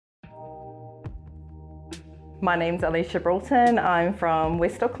My name's Leesha Bloating. I'm from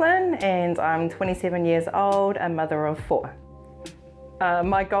West Auckland and I'm 27 years old, a mother of 4.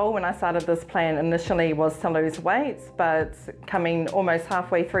 My goal when I started this plan initially was to lose weight, but coming almost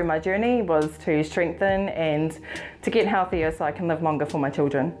halfway through my journey was to strengthen and to get healthier so I can live longer for my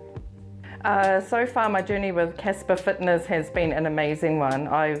children. So far my journey with Casper Fitness has been an amazing one.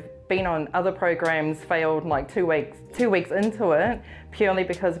 I've been on other programs, failed like two weeks into it, purely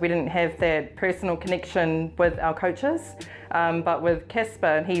because we didn't have that personal connection with our coaches. But with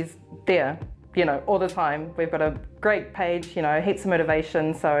Casper, he's there, you know, all the time. We've got a great page, you know, heaps of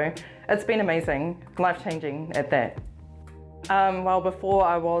motivation, so it's been amazing, life-changing at that. Well, before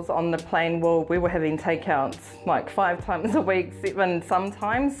I was on the plan, well, we were having takeouts like 5 times a week, even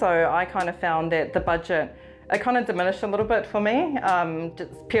sometimes, so I kind of found that the budget, it kind of diminished a little bit for me,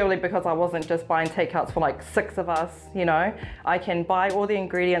 just purely because I wasn't just buying takeouts for like 6 of us, you know. I can buy all the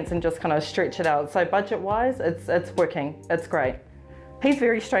ingredients and just kind of stretch it out. So budget-wise, it's working, it's great. He's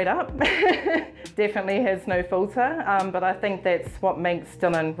very straight up, definitely has no filter, but I think that's what makes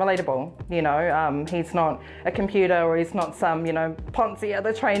Dylan relatable, you know. He's not a computer or he's not some, you know, Ponzi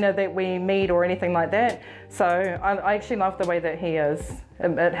other trainer that we meet or anything like that. So I actually love the way that he is.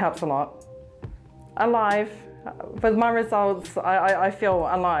 It helps a lot. Alive. With my results, I feel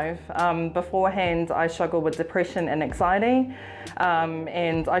alive. Beforehand, I struggled with depression and anxiety,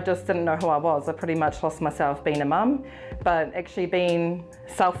 and I just didn't know who I was. I pretty much lost myself being a mum, but actually being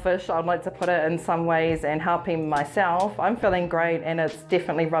selfish, I'd like to put it in some ways, and helping myself, I'm feeling great, and it's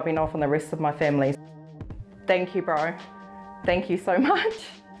definitely rubbing off on the rest of my family. Thank you, bro. Thank you so much.